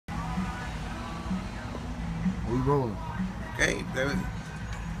We rolling. Okay,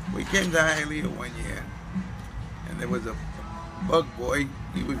 we came to Hialeah one year, and there was a bug boy.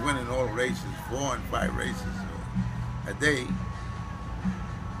 He was winning all races, 4 and 5 races a day.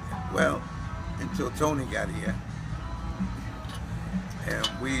 Well, until Tony got here, and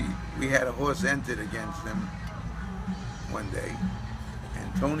we had a horse entered against him one day,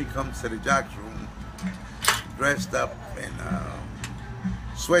 and Tony comes to the jock's room dressed up in a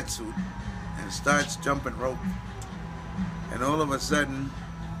sweatsuit and starts jumping rope. And all of a sudden,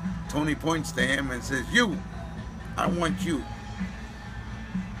 Tony points to him and says, "You, I want you."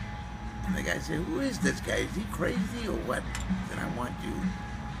 And the guy said, "Who is this guy? Is he crazy or what?" He said, "I want you."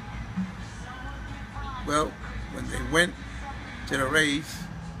 Well, when they went to the race,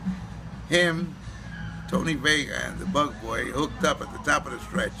 him, Tony Vega, and the bug boy hooked up at the top of the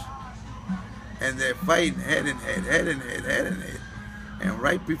stretch. And they're fighting head and head, head and head, head and head. And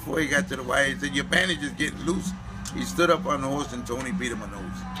right before he got to the wire, he said, "Your bandage is getting loose." He stood up on the horse and Tony beat him a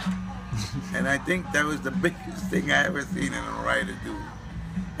nose. And I think that was the biggest thing I ever seen in a rider do.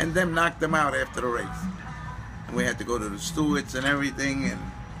 And them knocked him out after the race. And we had to go to the stewards and everything,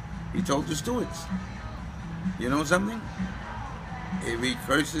 and he told the stewards, "You know something? If he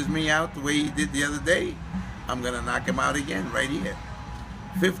curses me out the way he did the other day, I'm gonna knock him out again right here."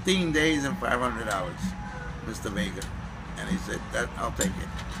 15 days and $500, Mr. Vega. And he said, "That I'll take it."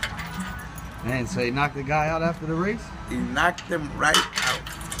 Man, so he knocked the guy out after the race? He knocked him right out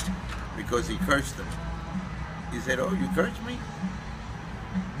because he cursed him. He said, "Oh, you cursed me?"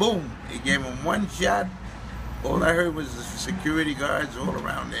 Boom! He gave him one shot. All I heard was the security guards all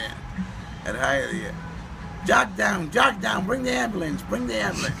around there at Hialeah. Jock down, bring the ambulance, bring the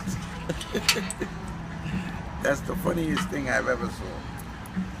ambulance." That's the funniest thing I've ever saw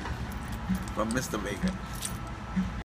from Mr. Vega.